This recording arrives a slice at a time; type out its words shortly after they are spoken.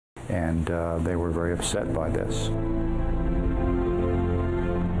And they were very upset by this.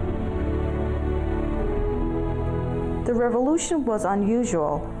 The revolution was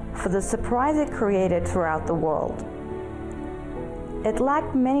unusual for the surprise it created throughout the world. It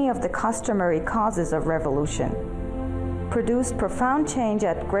lacked many of the customary causes of revolution, produced profound change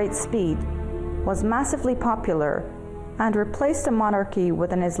at great speed, was massively popular, and replaced a monarchy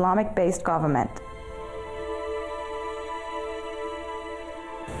with an Islamic-based government.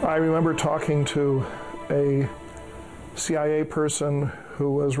 I remember talking to a CIA person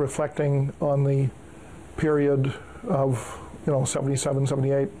who was reflecting on the period of, 77,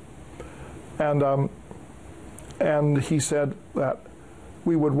 78, and he said that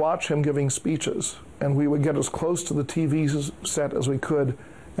we would watch him giving speeches, and we would get as close to the TV set as we could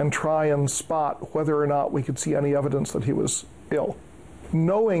and try and spot whether or not we could see any evidence that he was ill.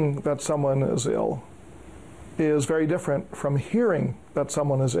 Knowing that someone is ill is very different from hearing that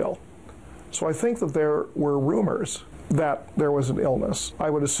someone is ill. So I think that there were rumors that there was an illness. I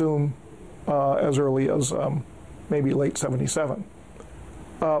would assume as early as maybe late 77.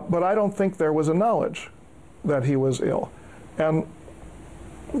 But I don't think there was a knowledge that he was ill. And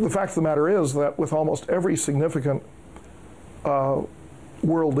the fact of the matter is that with almost every significant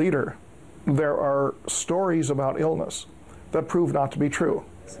world leader, there are stories about illness that prove not to be true.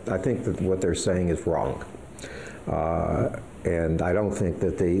 I think that what they're saying is wrong. And I don't think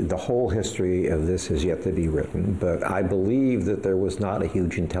that the whole history of this has yet to be written, but I believe that there was not a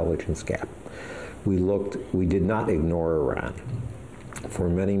huge intelligence gap. We did not ignore Iran. For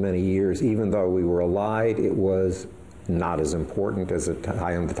many, many years, even though we were allied, it was not as important as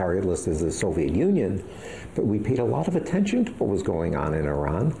high on the target list as the Soviet Union, but we paid a lot of attention to what was going on in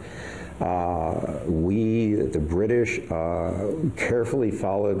Iran. The British, carefully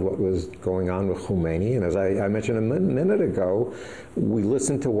followed what was going on with Khomeini, and as I mentioned a minute ago, we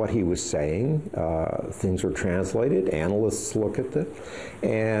listened to what he was saying. Things were translated, analysts look at it,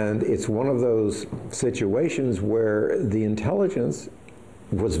 and it's one of those situations where the intelligence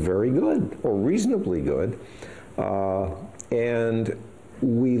was very good, or reasonably good, and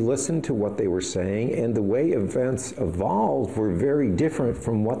we listened to what they were saying, and the way events evolved were very different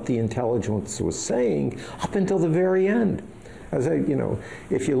from what the intelligence was saying up until the very end.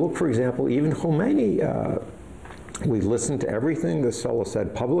 If you look, for example, even Khomeini, we listened to everything the Mullah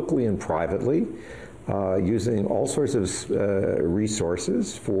said publicly and privately, using all sorts of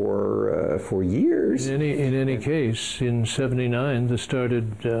resources for years. In any case, in '79, this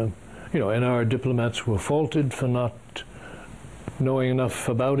started, and our diplomats were faulted for not knowing enough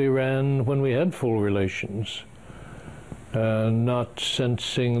about Iran when we had full relations, not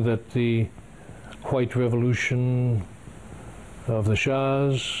sensing that the white revolution of the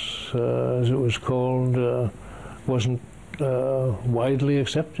Shahs, as it was called, wasn't widely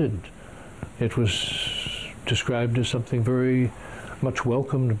accepted. It was described as something very much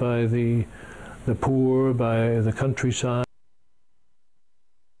welcomed by the poor, by the countryside.